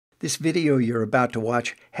This video you're about to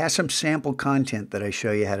watch has some sample content that I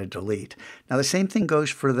show you how to delete. Now the same thing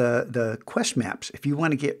goes for the quest maps. If you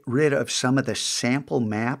want to get rid of some of the sample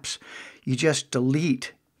maps, you just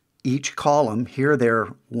delete each column. Here they're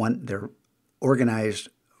organized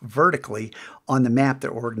vertically. On the map they're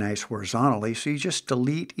organized horizontally, so you just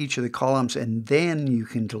delete each of the columns and then you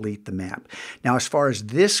can delete the map. Now as far as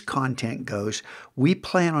this content goes, we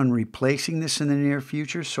plan on replacing this in the near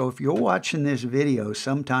future, so if you're watching this video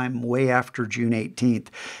sometime way after June 18th,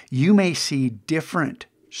 you may see different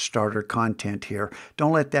starter content here.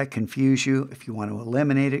 Don't let that confuse you. If you want to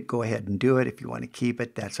eliminate it, go ahead and do it. If you want to keep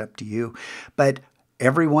it, that's up to you. But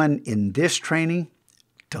everyone in this training,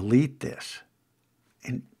 delete this.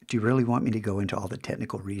 And do you really want me to go into all the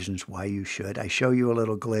technical reasons why you should? I show you a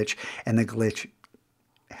little glitch, and the glitch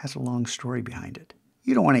has a long story behind it.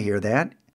 You don't want to hear that.